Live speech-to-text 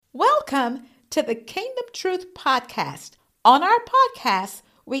Welcome to the Kingdom Truth Podcast. On our podcast,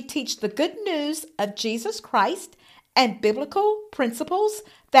 we teach the good news of Jesus Christ and biblical principles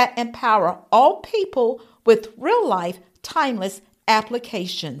that empower all people with real-life, timeless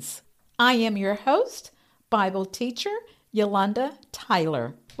applications. I am your host, Bible teacher, Yolanda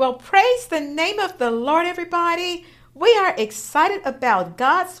Tyler. Well, praise the name of the Lord, everybody. We are excited about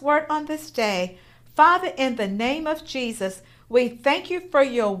God's word on this day. Father, in the name of Jesus, we thank you for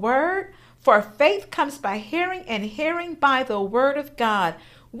your word, for faith comes by hearing and hearing by the word of God.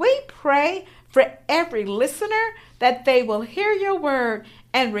 We pray for every listener that they will hear your word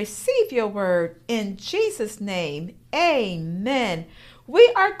and receive your word in Jesus' name. Amen.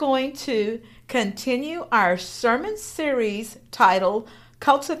 We are going to continue our sermon series titled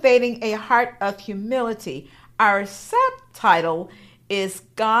Cultivating a Heart of Humility. Our subtitle is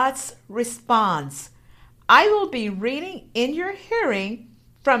God's Response. I will be reading in your hearing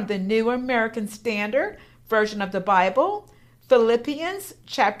from the New American Standard Version of the Bible, Philippians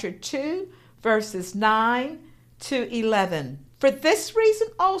chapter 2, verses 9 to 11. For this reason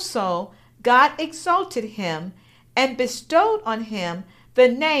also, God exalted him and bestowed on him the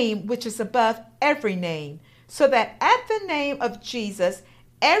name which is above every name, so that at the name of Jesus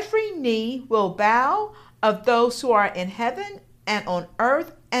every knee will bow, of those who are in heaven and on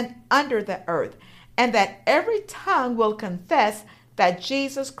earth and under the earth, and that every tongue will confess that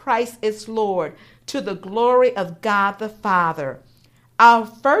Jesus Christ is Lord, to the glory of God the Father. Our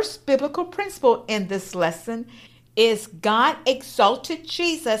first biblical principle in this lesson is God exalted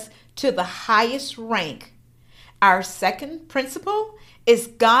Jesus to the highest rank. Our second principle is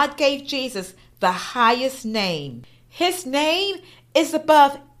God gave Jesus the highest name. His name is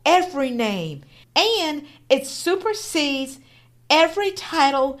above every name, and it supersedes every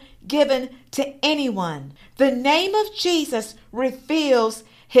title given to anyone. The name of Jesus reveals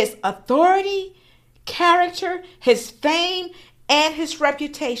his authority, character, his fame, and his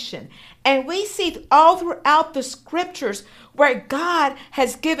reputation. And we see all throughout the scriptures where God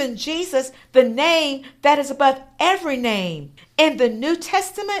has given Jesus the name that is above every name. In the New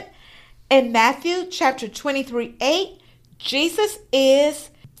Testament, in Matthew chapter 23:8, Jesus is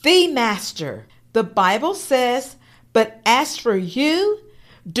the Master. The Bible says, "But as for you,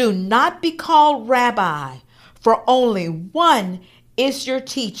 do not be called Rabbi, for only one is your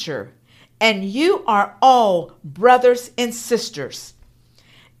teacher, and you are all brothers and sisters."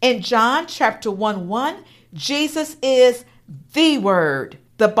 In John chapter 1:1, Jesus is the Word.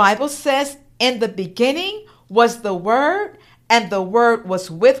 The Bible says, "In the beginning was the Word, and the Word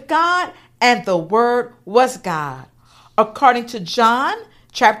was with God, and the Word was God." According to John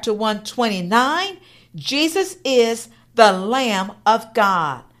chapter 1:29, Jesus is the Lamb of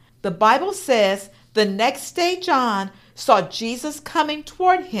God. The Bible says, the next day John saw Jesus coming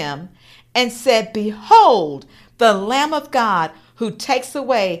toward him and said, "Behold, the Lamb of God who takes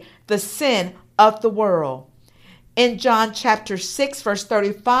away the sin of the world." In John chapter 6, verse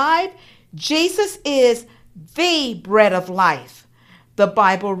 35, Jesus is the bread of life. The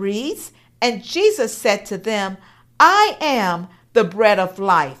Bible reads, "And Jesus said to them, I am the bread of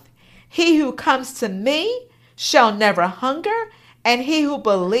life. He who comes to me shall never hunger, and he who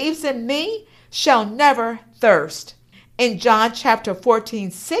believes in me shall never thirst." In John chapter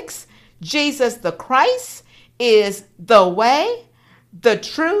 14:6, Jesus the Christ is the way, the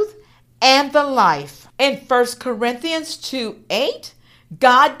truth, and the life. In 1 Corinthians 2:8,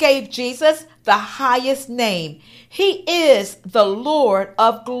 God gave Jesus the highest name. He is the Lord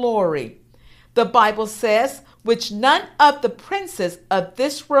of glory. The Bible says, "Which none of the princes of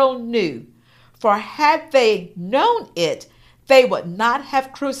this world knew. For had they known it, they would not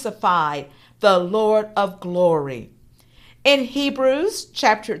have crucified the Lord of glory." In Hebrews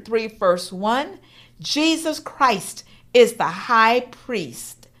chapter 3, verse 1, Jesus Christ is the high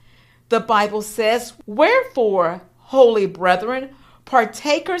priest. The Bible says, "Wherefore, holy brethren,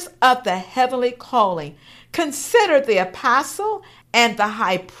 partakers of the heavenly calling, consider the apostle and the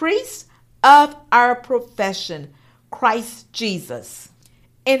high priest of our profession, Christ Jesus."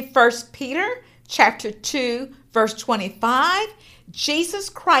 In 1 Peter chapter 2, verse 25, Jesus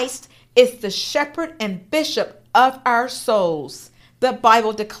Christ is the shepherd and bishop of our souls. The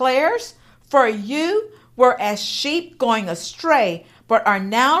Bible declares, "For you were as sheep going astray, but are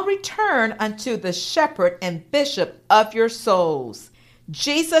now returned unto the shepherd and bishop of your souls."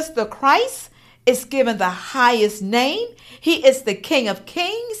 Jesus the Christ is given the highest name. He is the King of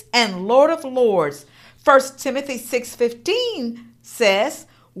kings and Lord of lords. 1 Timothy 6:15 says,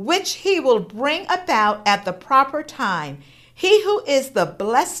 "Which he will bring about at the proper time. He who is the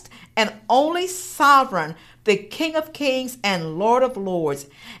blessed and only sovereign, the King of Kings and Lord of Lords.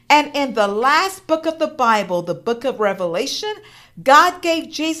 And in the last book of the Bible, the book of Revelation, God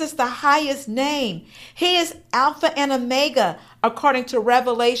gave Jesus the highest name. He is Alpha and Omega, according to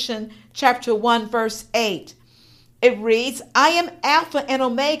Revelation chapter 1, verse 8. It reads, I am Alpha and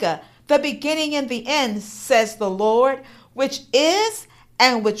Omega, the beginning and the end, says the Lord, which is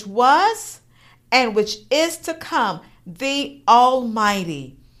and which was and which is to come, the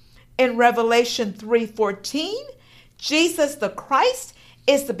Almighty. In Revelation 3:14, Jesus the Christ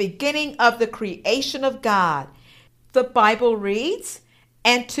is the beginning of the creation of God. The Bible reads,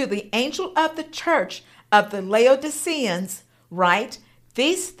 and to the angel of the church of the Laodiceans write,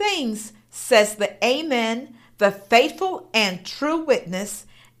 these things says the Amen, the faithful and true witness,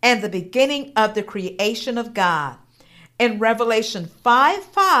 and the beginning of the creation of God. In Revelation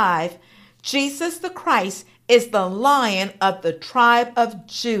 5:5, Jesus the Christ is the Lion of the tribe of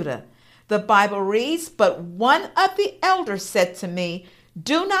Judah. The Bible reads, but one of the elders said to me,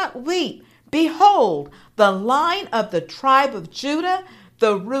 do not weep. Behold, the Lion of the tribe of Judah,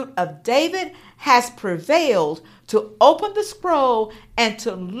 the root of David, has prevailed to open the scroll and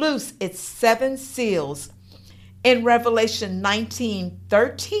to loose its 7 seals. In Revelation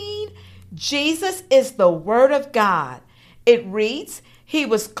 19:13, Jesus is the Word of God. It reads, he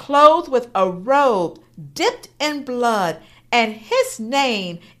was clothed with a robe dipped in blood, and his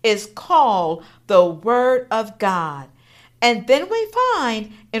name is called the Word of God. And then we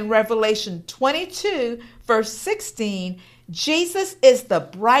find in Revelation 22, verse 16, Jesus is the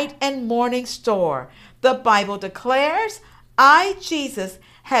bright and morning star. The Bible declares, I, Jesus,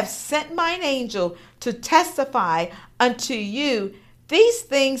 have sent mine angel to testify unto you these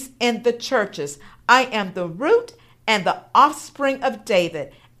things in the churches. I am the root and the offspring of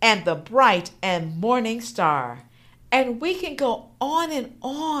David, and the bright and morning star. And we can go on and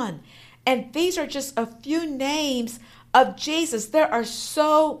on. And these are just a few names of Jesus. There are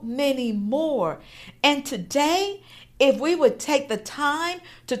so many more. And today, if we would take the time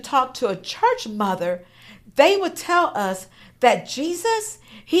to talk to a church mother, they would tell us that Jesus,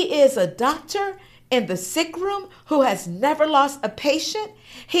 he is a doctor in the sick room who has never lost a patient.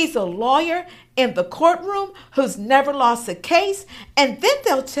 He's a lawyer in the courtroom who's never lost a case. And then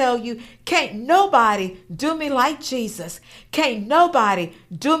they'll tell you, can't nobody do me like Jesus. Can't nobody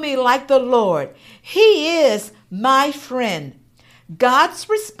do me like the Lord. He is my friend. God's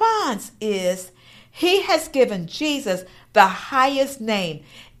response is, he has given Jesus the highest name.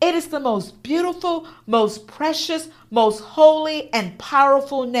 It is the most beautiful, most precious, most holy, and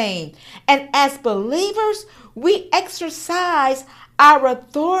powerful name. And as believers, we exercise our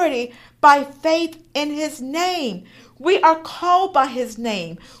authority by faith in his name. We are called by his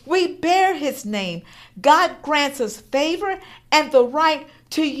name. We bear his name. God grants us favor and the right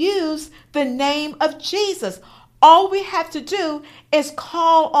to use the name of Jesus. All we have to do is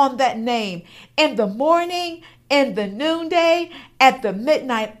call on that name in the morning, in the noonday, at the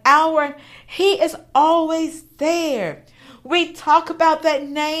midnight hour. He is always there. We talk about that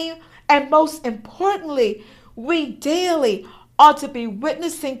name, and most importantly, we daily ought to be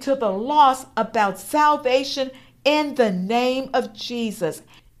witnessing to the lost about salvation in the name of Jesus.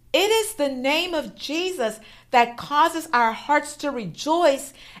 It is the name of Jesus that causes our hearts to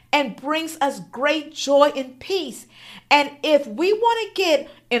rejoice and brings us great joy and peace. And if we want to get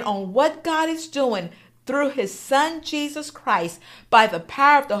in on what God is doing through his son, Jesus Christ, by the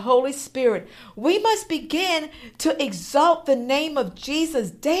power of the Holy Spirit, we must begin to exalt the name of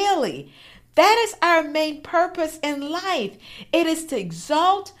Jesus daily. That is our main purpose in life. It is to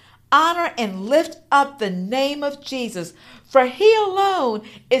exalt, honor, and lift up the name of Jesus, for he alone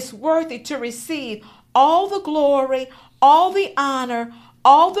is worthy to receive all the glory, all the honor,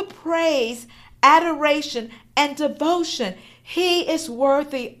 all the praise, adoration, and devotion. He is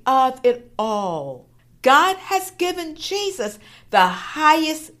worthy of it all. God has given Jesus the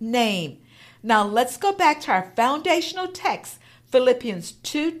highest name. Now let's go back to our foundational text, Philippians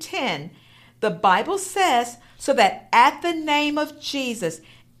 2:10. The Bible says, so that at the name of Jesus,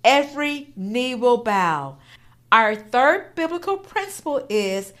 every knee will bow. Our third biblical principle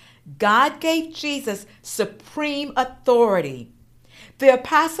is God gave Jesus supreme authority. The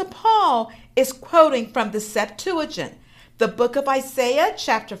Apostle Paul is quoting from the Septuagint, the book of Isaiah,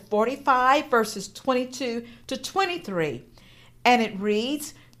 chapter 45, verses 22 to 23. And it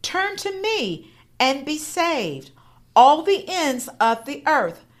reads, turn to me and be saved, all the ends of the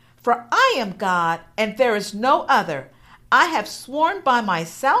earth. For I am God, and there is no other. I have sworn by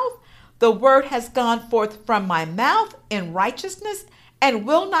myself, the word has gone forth from my mouth in righteousness, and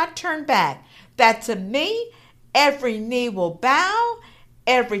will not turn back, that to me every knee will bow,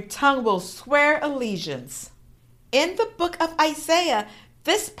 every tongue will swear allegiance. In the book of Isaiah,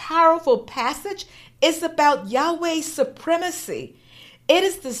 this powerful passage is about Yahweh's supremacy. It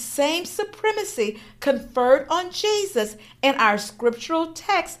is the same supremacy conferred on Jesus in our scriptural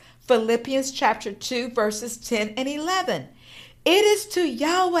text, Philippians chapter 2, verses 10 and 11. It is to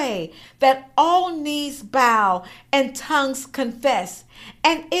Yahweh that all knees bow and tongues confess.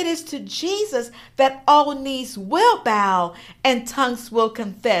 And it is to Jesus that all knees will bow and tongues will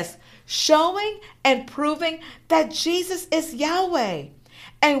confess, showing and proving that Jesus is Yahweh.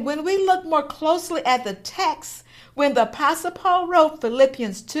 And when we look more closely at the text, when the Apostle Paul wrote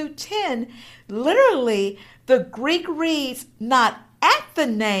Philippians 2:10, literally the Greek reads not at the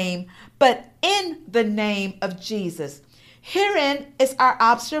name, but in the name of Jesus. Herein is our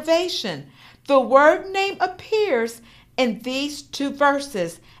observation. The word name appears in these two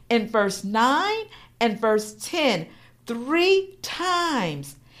verses, in verse 9 and verse 10, 3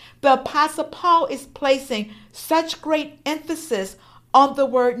 times. The Apostle Paul is placing such great emphasis on the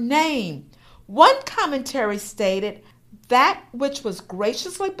word name. One commentary stated that which was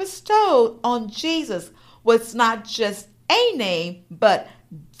graciously bestowed on Jesus was not just a name, but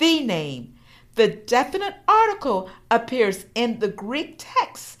the name. The definite article appears in the Greek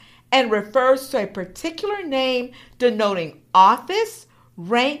text and refers to a particular name denoting office,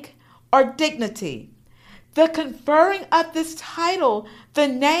 rank, or dignity. The conferring of this title, the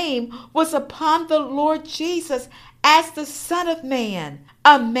name, was upon the Lord Jesus as the Son of Man,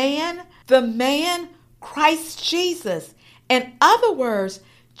 a man, the man Christ Jesus. In other words,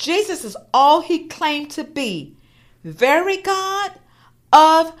 Jesus is all he claimed to be, very God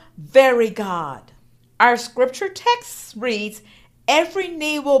of very God. Our scripture text reads, every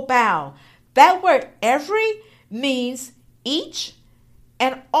knee will bow. That word every means each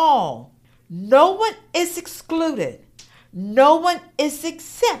and all. No one is excluded. No one is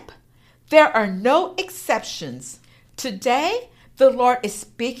exempt. There are no exceptions. Today, the Lord is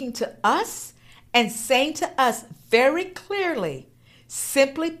speaking to us and saying to us very clearly,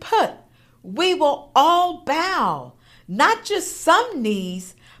 simply put, we will all bow, not just some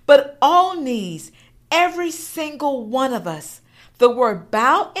knees, but all knees, every single one of us. The word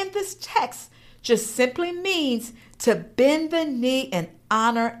bow in this text just simply means to bend the knee in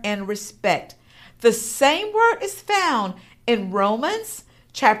honor and respect. The same word is found in Romans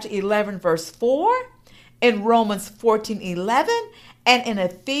chapter 11, verse 4, in Romans 14:11, and in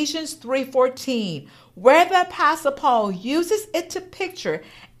Ephesians 3:14, where the Apostle Paul uses it to picture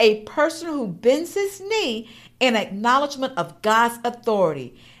a person who bends his knee in acknowledgement of God's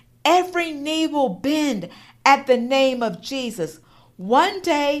authority. Every knee will bend at the name of Jesus. One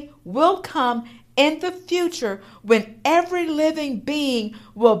day will come in the future when every living being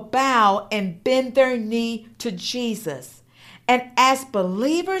will bow and bend their knee to Jesus. And as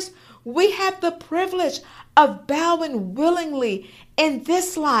believers, we have the privilege of bowing willingly in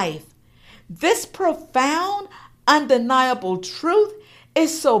this life. This profound, undeniable truth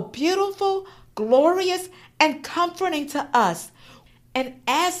is so beautiful, glorious, and comforting to us. And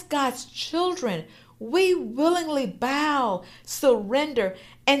as God's children, we willingly bow, surrender,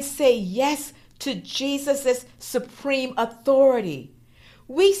 and say yes to Jesus' supreme authority.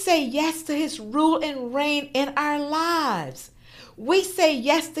 We say yes to his rule and reign in our lives. We say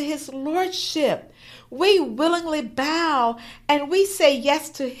yes to his lordship. We willingly bow and we say yes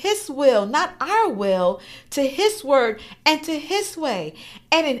to his will, not our will, to his word and to his way.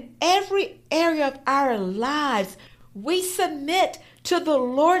 And in every area of our lives, we submit to the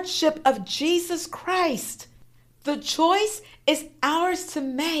lordship of Jesus Christ. The choice is ours to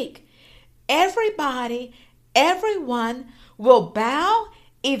make. Everybody, everyone will bow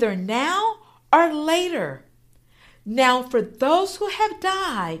either now or later. Now, for those who have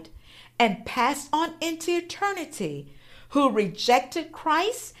died and passed on into eternity, who rejected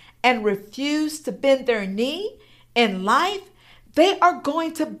Christ and refused to bend their knee in life, they are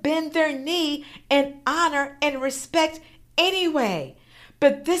going to bend their knee in honor and respect anyway.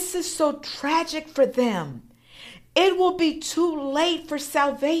 But this is so tragic for them. It will be too late for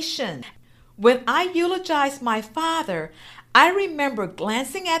salvation. When I eulogized my father, I remember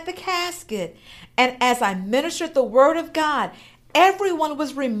glancing at the casket, and as I ministered the word of God, everyone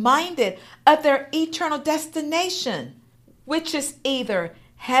was reminded of their eternal destination, which is either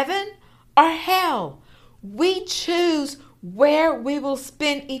heaven or hell. We choose where we will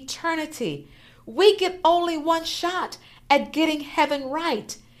spend eternity. We get only one shot at getting heaven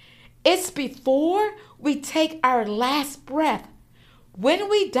right. It's before we take our last breath. When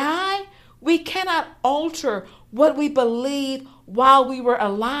we die, we cannot alter what we believe while we were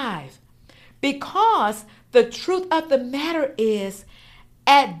alive. Because the truth of the matter is,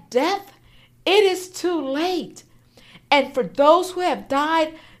 at death, it is too late. And for those who have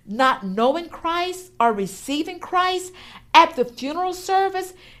died not knowing Christ or receiving Christ at the funeral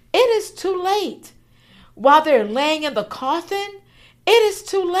service, it is too late. While they're laying in the coffin, it is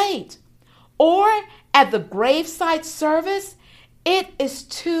too late. Or at the graveside service, it is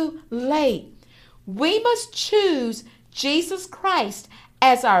too late. We must choose Jesus Christ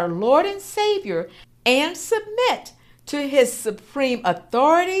as our Lord and Savior and submit to his supreme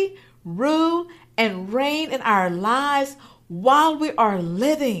authority, rule, and reign in our lives while we are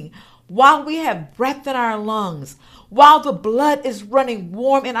living, while we have breath in our lungs, while the blood is running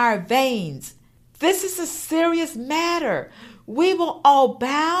warm in our veins. This is a serious matter. We will all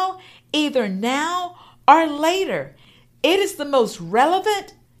bow either now or later. It is the most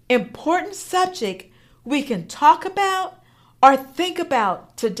relevant, important subject we can talk about or think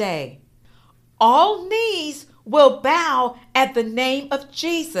about today. All knees will bow at the name of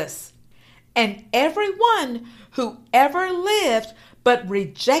Jesus, and everyone who ever lived but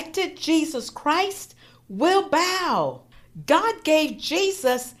rejected Jesus Christ will bow. God gave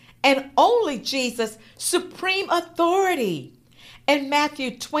Jesus, and only Jesus, supreme authority. In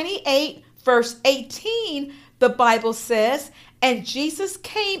Matthew 28, verse 18, the Bible says, "And Jesus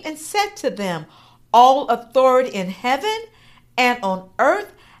came and said to them, All authority in heaven and on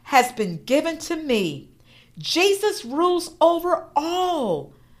earth has been given to me." Jesus rules over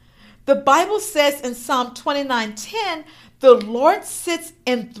all. The Bible says in Psalm 29:10, "The Lord sits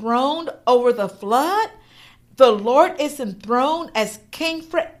enthroned over the flood. The Lord is enthroned as king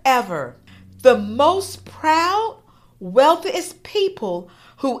forever." The most proud, wealthiest people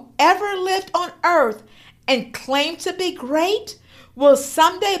who ever lived on earth and claimed to be great will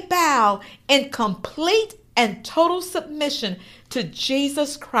someday bow in complete and total submission to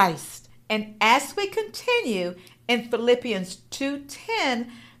Jesus Christ. And as we continue in Philippians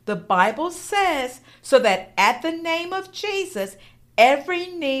 2:10, the Bible says, "So that at the name of Jesus, every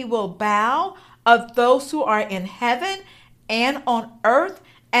knee will bow, of those who are in heaven and on earth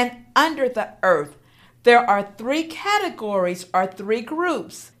and under the earth." There are three categories or three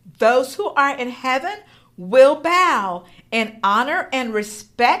groups. Those who are in heaven will bow in honor and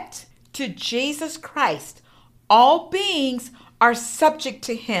respect to Jesus Christ. All beings are subject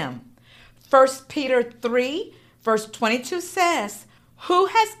to him. 1 Peter 3, verse 22 says, "Who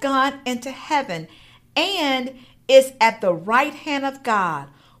has gone into heaven and is at the right hand of God,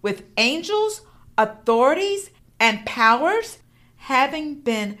 with angels, authorities, and powers having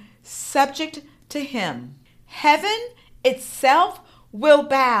been subject to him." Heaven itself will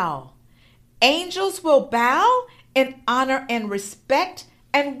bow. Angels will bow in honor and respect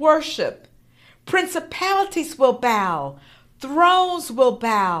and worship. Principalities will bow. Thrones will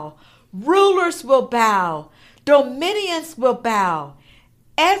bow. Rulers will bow. Dominions will bow.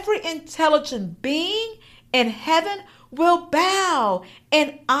 Every intelligent being in heaven will bow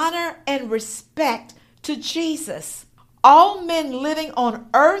in honor and respect to Jesus. All men living on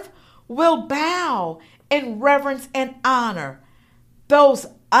earth will bow in reverence and honor. Those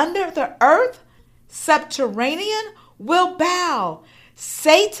under the earth, subterranean, will bow.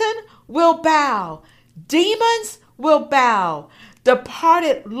 Satan will bow. Demons will bow.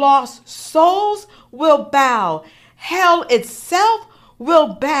 Departed lost souls will bow. Hell itself will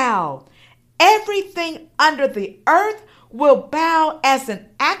bow. Everything under the earth will bow as an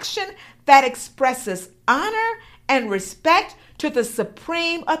action that expresses honor and respect to the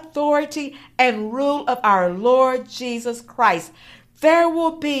supreme authority and rule of our Lord Jesus Christ. There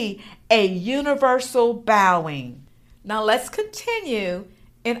will be a universal bowing. Now let's continue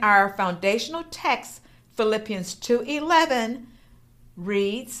in our foundational text. Philippians 2:11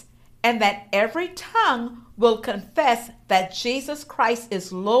 reads, "And that every tongue will confess that Jesus Christ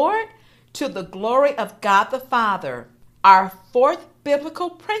is Lord, to the glory of God the Father." Our fourth biblical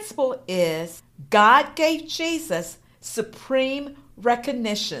principle is God gave Jesus supreme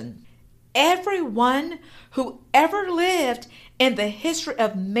recognition. Everyone who ever lived in the history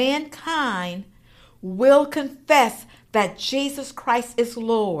of mankind will confess that Jesus Christ is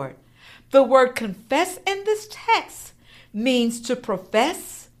Lord. The word confess in this text means to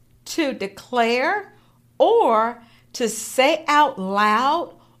profess, to declare, or to say out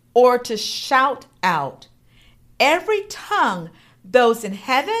loud, or to shout out. Every tongue, those in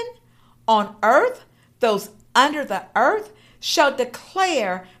heaven, on earth, those under the earth, shall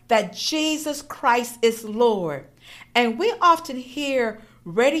declare that Jesus Christ is Lord. And we often hear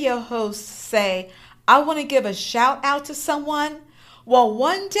radio hosts say, "I want to give a shout out to someone." Well,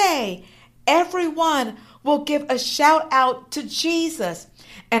 one day, everyone will give a shout out to Jesus.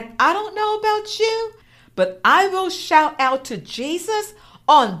 And I don't know about you, but I will shout out to Jesus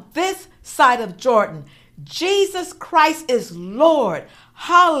on this side of Jordan. Jesus Christ is Lord.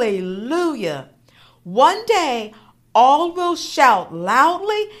 Hallelujah. One day, all will shout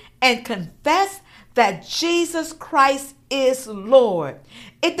loudly and confess that Jesus Christ is Lord.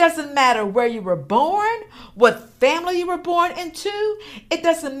 It doesn't matter where you were born, what family you were born into. It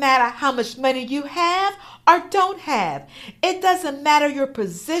doesn't matter how much money you have or don't have. It doesn't matter your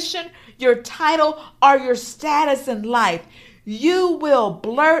position, your title, or your status in life. You will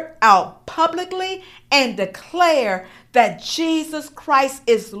blurt out publicly and declare that Jesus Christ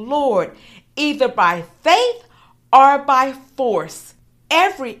is Lord, either by faith or by force.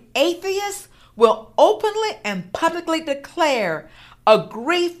 Every atheist will openly and publicly declare,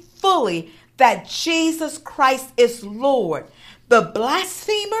 agree fully that Jesus Christ is Lord. The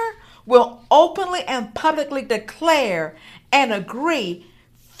blasphemer will openly and publicly declare and agree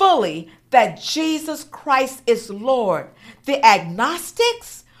fully that Jesus Christ is Lord. The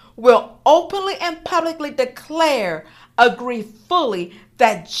agnostics will openly and publicly declare, agree fully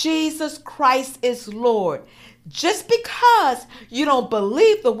that Jesus Christ is Lord. Just because you don't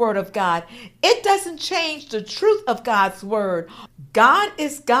believe the word of God, it doesn't change the truth of God's word. God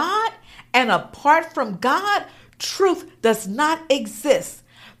is God, and apart from God, truth does not exist.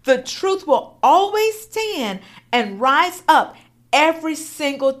 The truth will always stand and rise up every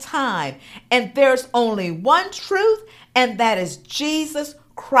single time. And there's only one truth, and that is Jesus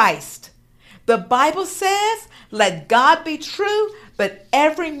Christ. The Bible says, let God be true, but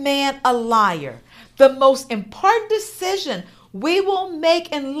every man a liar. The most important decision we will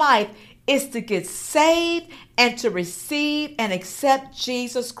make in life is to get saved and to receive and accept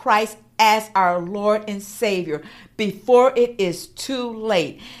Jesus Christ as our Lord and Savior before it is too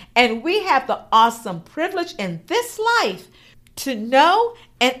late. And we have the awesome privilege in this life to know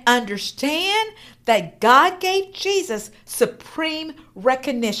and understand that God gave Jesus supreme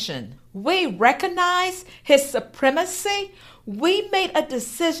recognition. We recognize his supremacy. We made a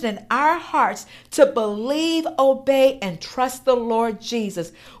decision in our hearts to believe, obey, and trust the Lord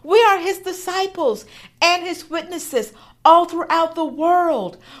Jesus. We are his disciples and his witnesses all throughout the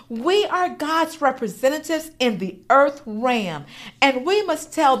world. We are God's representatives in the earth realm, and we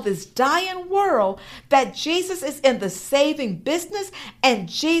must tell this dying world that Jesus is in the saving business and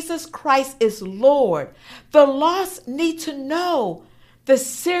Jesus Christ is Lord. The lost need to know the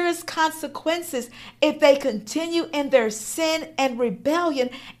serious consequences if they continue in their sin and rebellion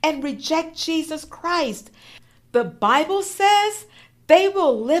and reject Jesus Christ. The Bible says they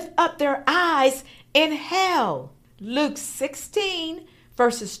will lift up their eyes in hell. Luke 16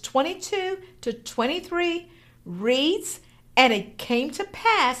 verses 22 to 23 reads, "And it came to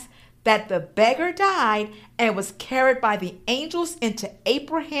pass that the beggar died and was carried by the angels into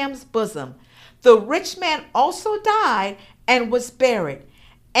Abraham's bosom. The rich man also died and was buried.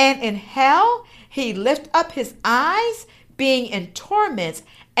 And in hell he lifted up his eyes, being in torments,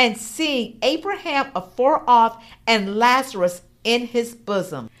 and seeing Abraham afar off and Lazarus in his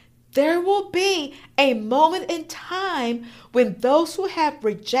bosom." There will be a moment in time when those who have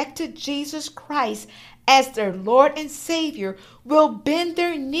rejected Jesus Christ as their Lord and Savior will bend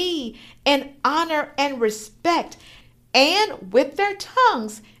their knee in honor and respect, and with their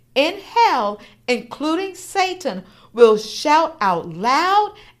tongues in hell, including Satan, will shout out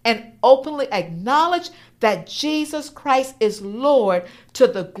loud and openly acknowledge that Jesus Christ is Lord to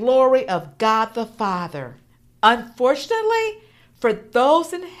the glory of God the Father. Unfortunately, for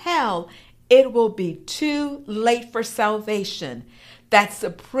those in hell, it will be too late for salvation. That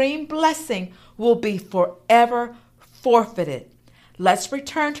supreme blessing will be forever forfeited. Let's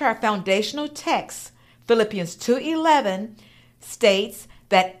return to our foundational text. Philippians 2:11 states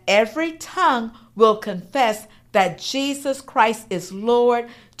that every tongue will confess that Jesus Christ is Lord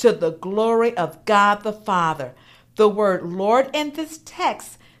to the glory of God the Father. The word Lord in this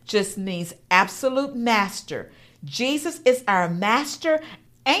text just means absolute master. Jesus is our master,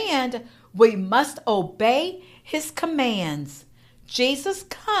 and we must obey his commands. Jesus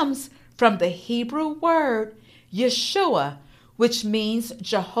comes from the Hebrew word Yeshua, which means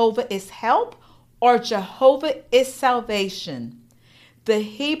Jehovah is help or Jehovah is salvation. The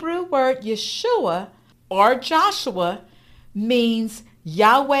Hebrew word Yeshua or Joshua means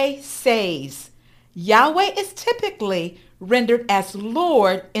Yahweh saves. Yahweh is typically rendered as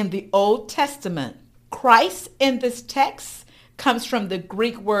Lord in the Old Testament. Christ in this text comes from the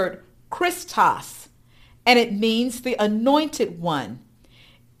Greek word Christos, and it means the anointed one.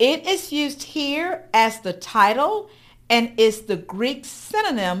 It is used here as the title and is the Greek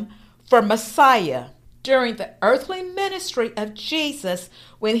synonym for Messiah. During the earthly ministry of Jesus,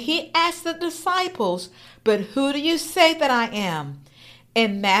 when he asked the disciples, "But who do you say that I am?"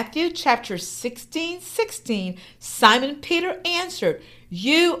 In Matthew chapter 16:16, Simon Peter answered,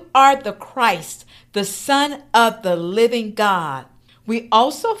 "You are the Christ, the Son of the living God." We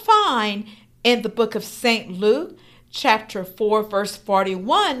also find in the book of St. Luke chapter 4 verse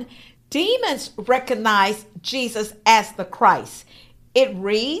 41, demons recognize Jesus as the Christ. It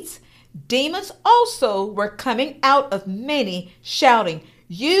reads, "Demons also were coming out of many, shouting,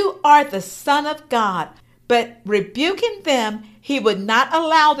 'You are the Son of God.' But rebuking them, he would not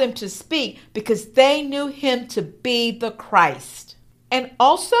allow them to speak because they knew him to be the Christ." And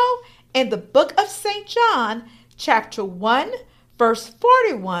also in the book of St. John, chapter 1, verse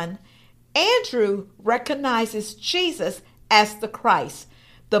 41, Andrew recognizes Jesus as the Christ.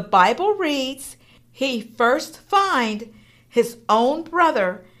 The Bible reads, "He first found his own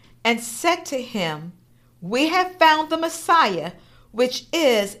brother and said to him, 'We have found the Messiah,' which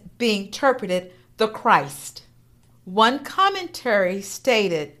is being interpreted the Christ." One commentary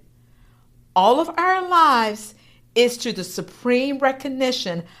stated, "All of our lives is to the supreme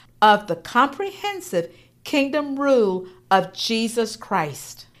recognition of the comprehensive kingdom rule of Jesus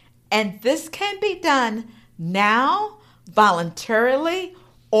Christ. And this can be done now, voluntarily,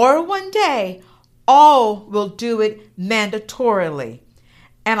 or one day, all will do it mandatorily."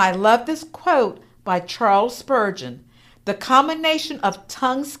 And I love this quote by Charles Spurgeon. "The combination of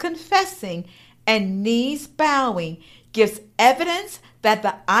tongues confessing and knees bowing gives evidence that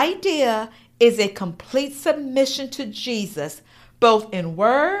the idea is a complete submission to Jesus, both in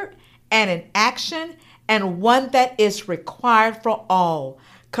word and in action, and one that is required for all.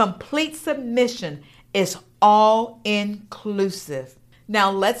 Complete submission is all inclusive." Now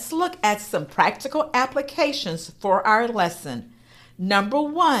let's look at some practical applications for our lesson. Number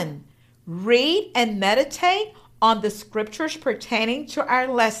 1, read and meditate on the scriptures pertaining to our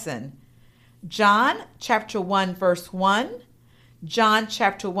lesson. John chapter 1 verse 1, John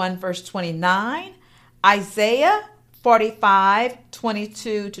chapter 1 verse 29, Isaiah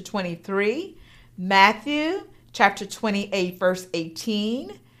 45:22 to 23, Matthew chapter 28 verse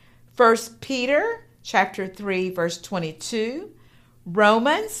 18, 1 Peter chapter 3 verse 22,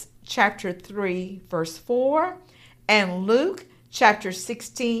 Romans chapter 3 verse 4, and Luke chapter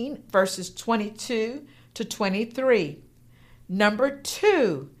 16 verses 22 to 23. Number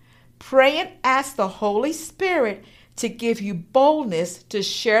 2, pray and ask the Holy Spirit to give you boldness to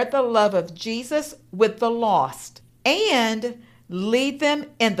share the love of Jesus with the lost and lead them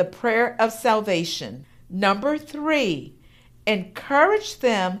in the prayer of salvation. Number 3, encourage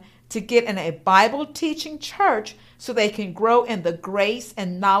them to get in a Bible teaching church so they can grow in the grace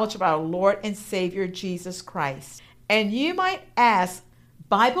and knowledge of our Lord and Savior Jesus Christ. And you might ask,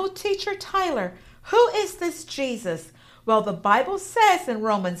 Bible teacher Tyler, who is this Jesus? Well, the Bible says in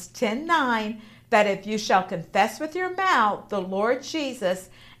Romans 10:9 that if you shall confess with your mouth the Lord Jesus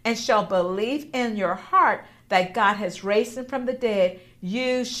and shall believe in your heart that God has raised him from the dead,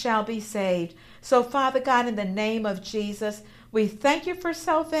 you shall be saved. So, Father God, in the name of Jesus, we thank you for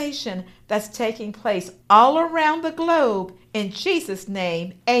salvation that's taking place all around the globe. In Jesus'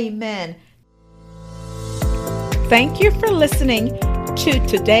 name, amen. Thank you for listening to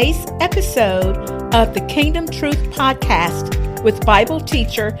today's episode of the Kingdom Truth Podcast with Bible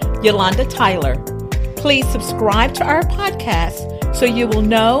teacher Yolanda Tyler. Please subscribe to our podcast so you will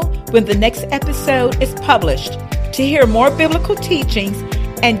know when the next episode is published. To hear more biblical teachings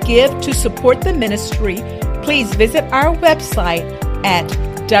and give to support the ministry, please visit our website at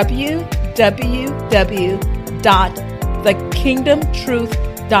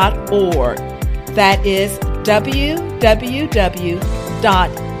www.thekingdomtruth.org. That is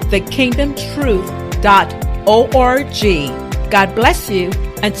www.thekingdomtruth.org. God bless you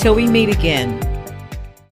until we meet again.